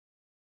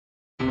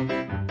Hi,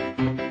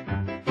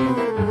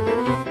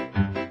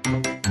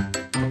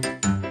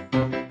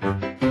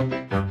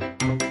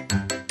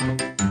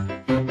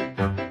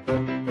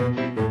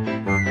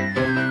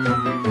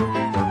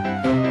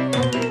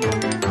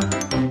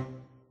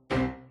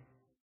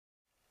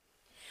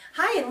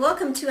 and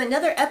welcome to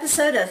another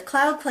episode of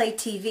Cloud Clay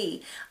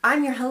TV.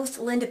 I'm your host,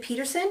 Linda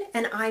Peterson,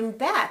 and I'm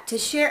back to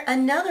share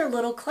another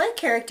little clay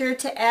character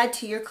to add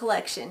to your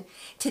collection.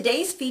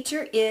 Today's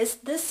feature is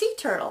the sea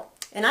turtle,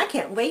 and I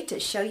can't wait to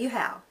show you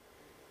how.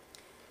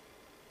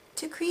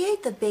 To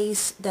create the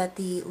base that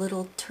the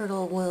little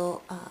turtle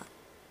will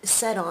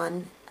set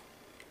on,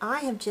 I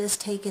have just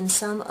taken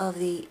some of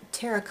the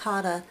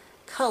terracotta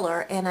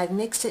color and I've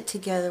mixed it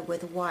together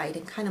with white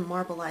and kind of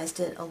marbleized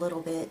it a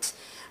little bit.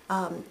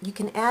 You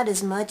can add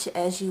as much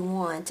as you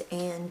want,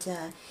 and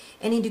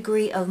any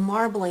degree of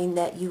marbling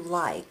that you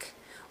like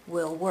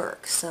will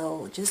work.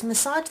 So just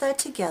massage that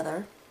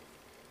together.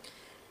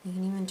 You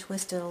can even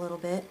twist it a little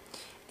bit,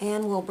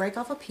 and we'll break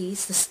off a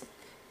piece. This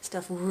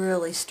stuff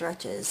really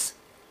stretches.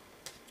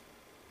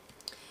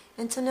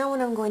 And so now what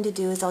I'm going to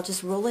do is I'll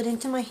just roll it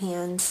into my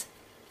hands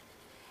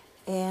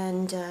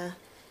and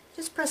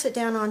just press it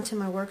down onto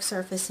my work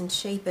surface and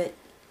shape it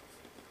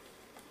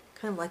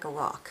kind of like a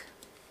rock.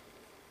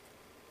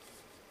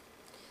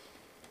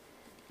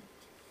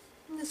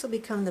 And this will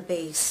become the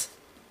base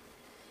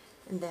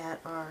that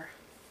our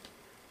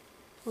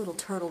little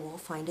turtle will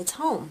find its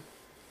home.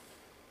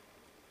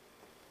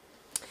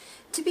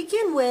 To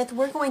begin with,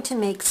 we're going to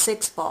make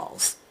 6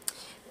 balls.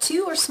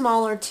 2 are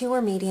smaller, 2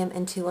 are medium,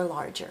 and 2 are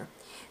larger.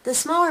 The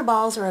smaller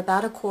balls are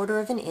about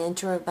 1/4 of an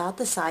inch, or about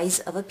the size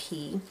of a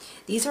pea.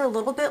 These are a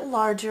little bit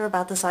larger,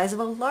 about the size of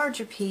a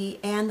larger pea,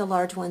 and the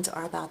large ones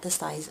are about the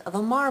size of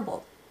a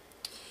marble.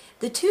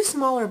 The 2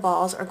 smaller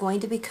balls are going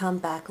to become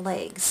back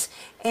legs,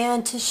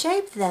 and to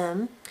shape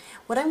them,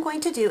 what I'm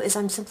going to do is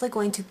I'm simply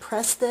going to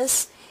press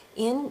this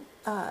in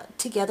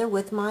together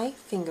with my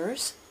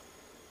fingers.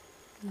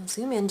 I'll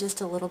zoom in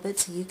just a little bit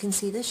so you can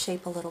see the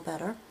shape a little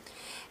better.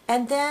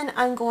 And then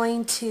I'm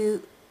going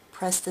to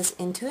press this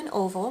into an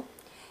oval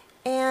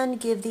and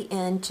give the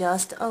end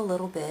just a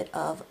little bit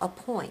of a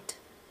point.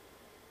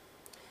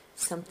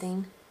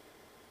 Something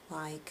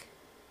like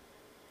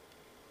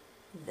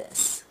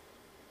this.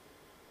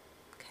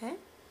 Okay?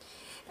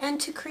 And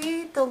to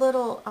create the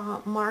little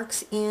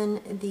marks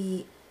in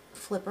the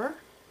flipper,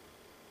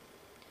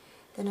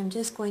 then I'm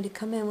just going to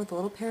come in with a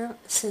little pair of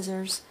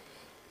scissors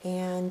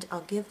and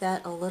I'll give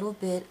that a little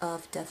bit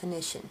of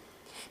definition.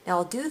 Now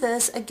I'll do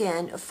this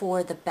again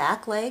for the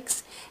back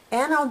legs,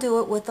 and I'll do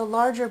it with the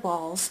larger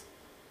balls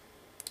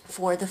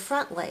for the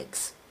front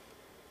legs.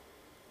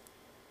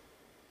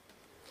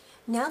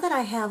 Now that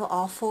I have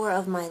all 4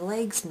 of my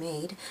legs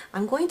made,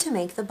 I'm going to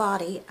make the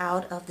body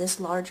out of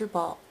this larger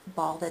ball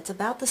that's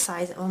about the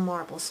size of a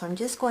marble. So I'm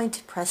just going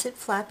to press it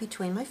flat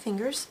between my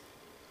fingers,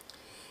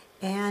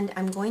 and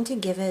I'm going to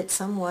give it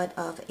somewhat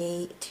of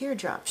a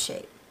teardrop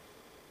shape.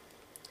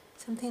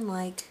 Something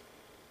like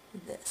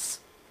this.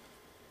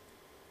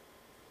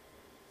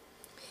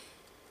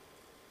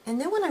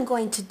 And then what I'm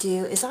going to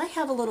do is I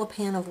have a little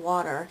pan of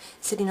water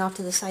sitting off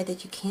to the side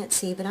that you can't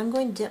see, but I'm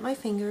going to dip my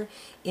finger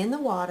in the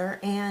water,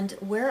 and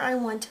where I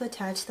want to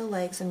attach the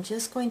legs, I'm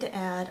just going to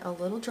add a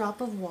little drop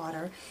of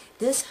water.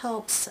 This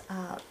helps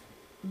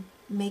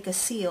make a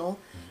seal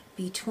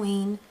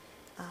between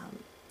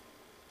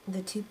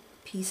the 2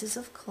 pieces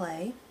of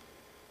clay.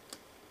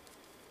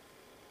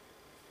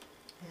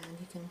 And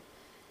you can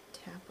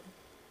tap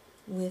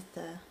with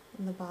the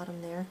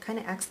bottom there. Kind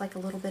of acts like a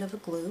little bit of a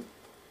glue.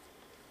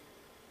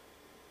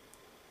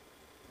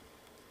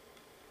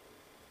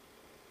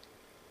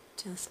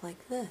 Just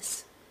like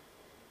this.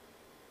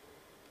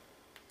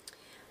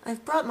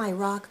 I've brought my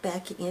rock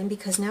back in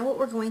because now what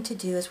we're going to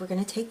do is we're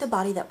going to take the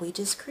body that we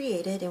just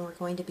created and we're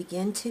going to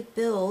begin to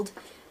build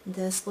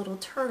this little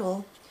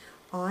turtle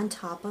on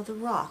top of the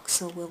rock.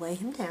 So we'll lay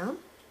him down,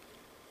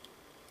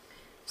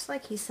 just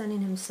like he's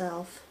sunning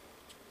himself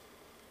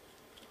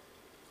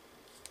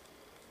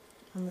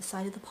on the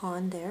side of the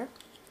pond there.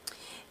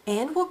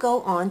 And we'll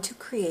go on to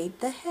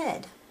create the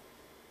head.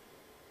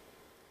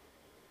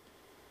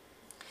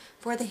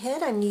 For the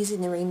head, I'm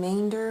using the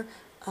remainder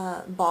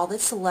ball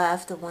that's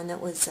left, the one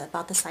that was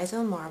about the size of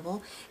a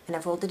marble, and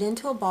I've rolled it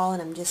into a ball, and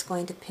I'm just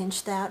going to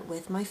pinch that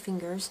with my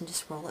fingers and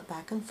just roll it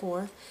back and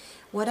forth.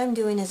 What I'm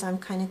doing is I'm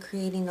kind of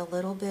creating a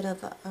little bit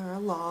of a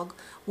log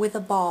with a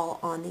ball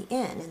on the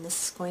end, and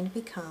this is going to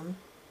become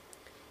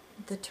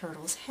the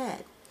turtle's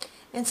head.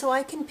 And so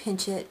I can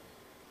pinch it,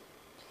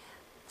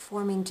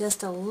 forming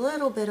just a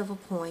little bit of a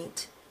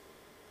point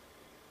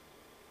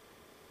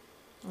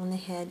on the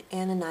head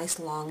and a nice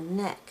long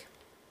neck.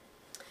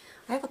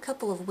 I have a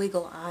couple of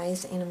wiggle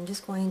eyes, and I'm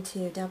just going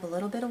to dab a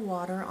little bit of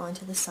water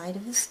onto the side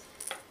of his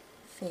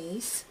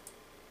face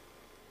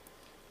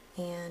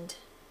and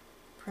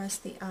press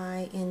the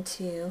eye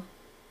into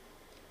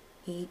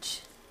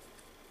each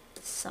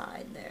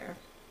side there.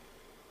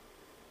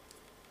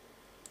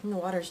 And the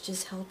water is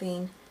just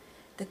helping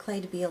the clay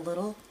to be a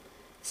little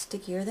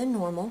stickier than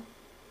normal.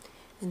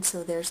 And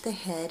so there's the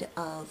head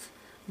of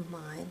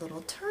my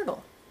little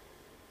turtle.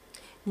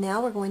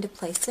 Now we're going to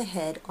place the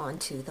head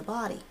onto the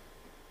body.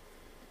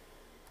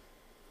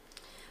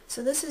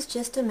 So this is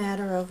just a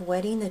matter of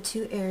wetting the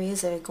two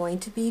areas that are going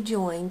to be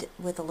joined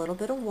with a little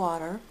bit of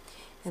water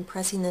and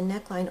pressing the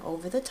neckline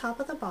over the top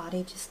of the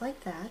body just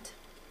like that.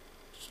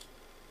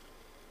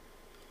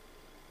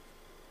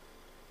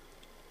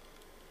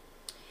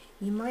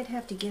 You might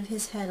have to give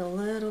his head a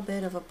little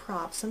bit of a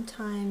prop.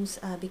 Sometimes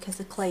because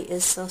the clay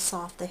is so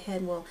soft, the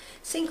head will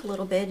sink a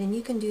little bit, and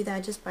you can do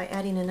that just by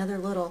adding another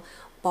little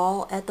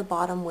ball at the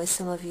bottom with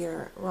some of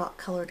your rock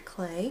colored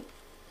clay.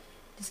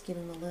 Just give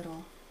him a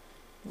little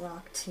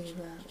rock to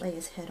lay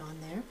his head on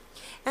there.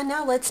 And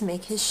now let's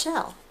make his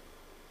shell.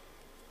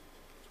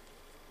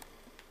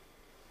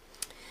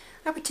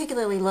 I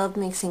particularly love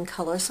mixing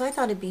colors, so I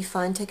thought it'd be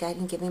fun to go ahead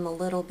and give him a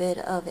little bit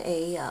of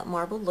a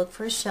marbled look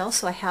for his shell.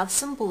 So I have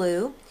some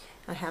blue,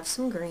 I have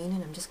some green,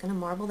 and I'm just going to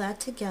marble that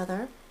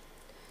together.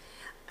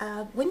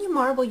 When you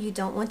marble, you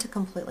don't want to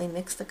completely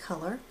mix the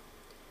color.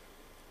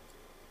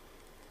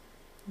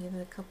 Give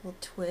it a couple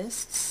of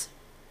twists.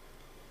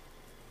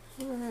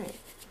 Alright.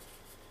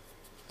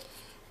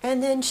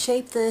 And then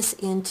shape this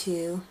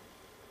into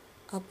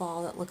a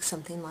ball that looks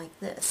something like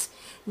this.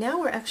 Now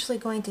we're actually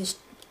going to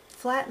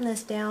flatten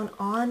this down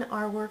on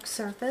our work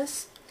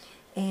surface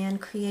and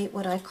create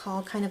what I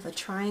call kind of a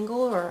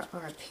triangle or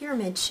a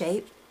pyramid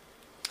shape.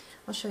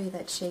 I'll show you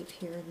that shape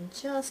here in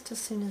just as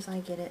soon as I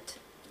get it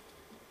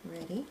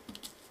ready.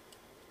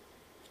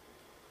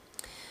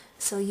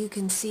 So you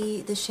can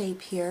see the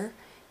shape here.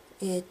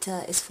 It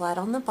is flat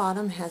on the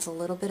bottom, has a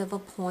little bit of a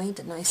point,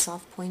 a nice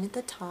soft point at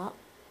the top,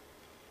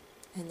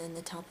 and then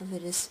the top of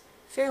it is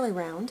fairly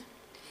round.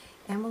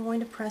 And we're going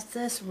to press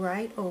this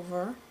right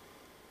over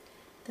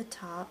the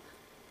top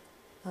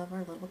of our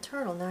little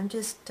turtle. Now I'm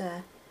just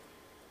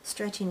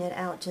stretching it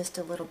out just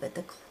a little bit.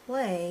 The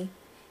clay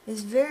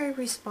is very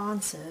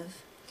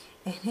responsive,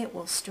 and it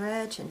will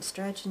stretch and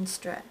stretch and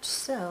stretch.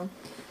 So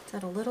let's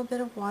add a little bit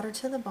of water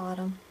to the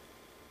bottom,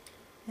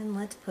 and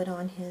let's put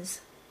on his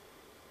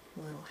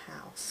little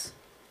house.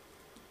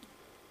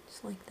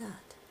 Just like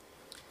that.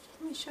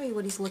 Let me show you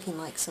what he's looking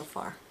like so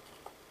far.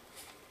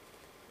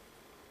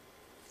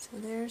 So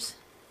there's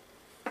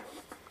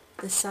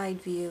the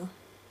side view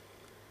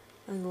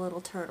of the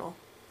little turtle.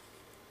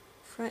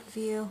 Front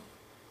view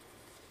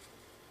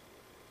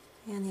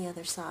and the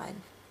other side.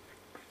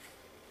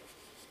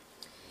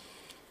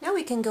 Now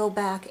we can go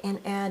back and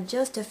add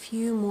just a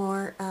few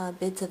more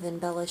bits of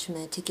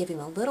embellishment to give him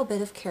a little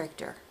bit of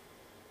character.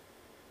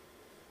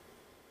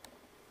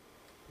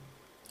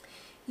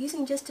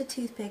 Using just a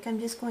toothpick, I'm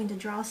just going to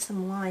draw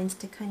some lines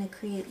to kind of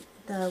create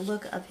the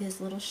look of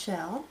his little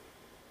shell.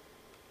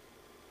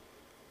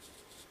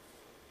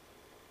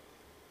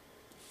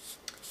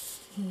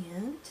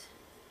 And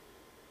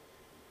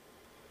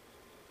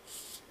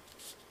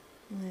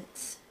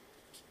let's,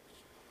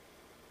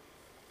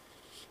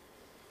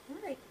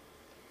 alright,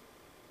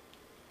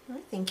 I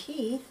think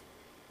he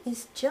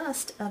is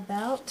just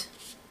about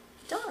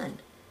done.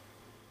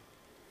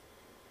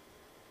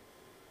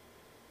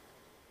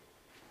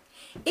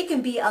 It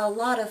can be a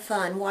lot of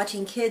fun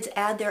watching kids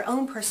add their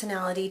own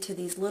personality to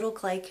these little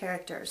clay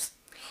characters.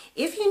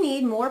 If you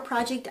need more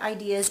project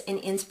ideas and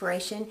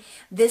inspiration,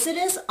 visit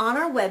us on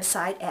our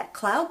website at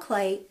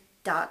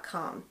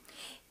cloudclay.com.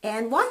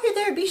 And while you're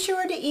there, be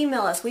sure to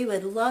email us. We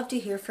would love to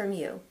hear from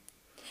you.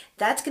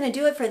 That's going to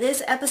do it for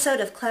this episode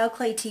of Cloud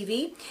Clay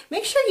TV.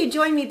 Make sure you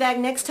join me back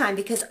next time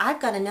because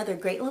I've got another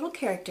great little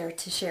character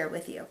to share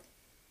with you.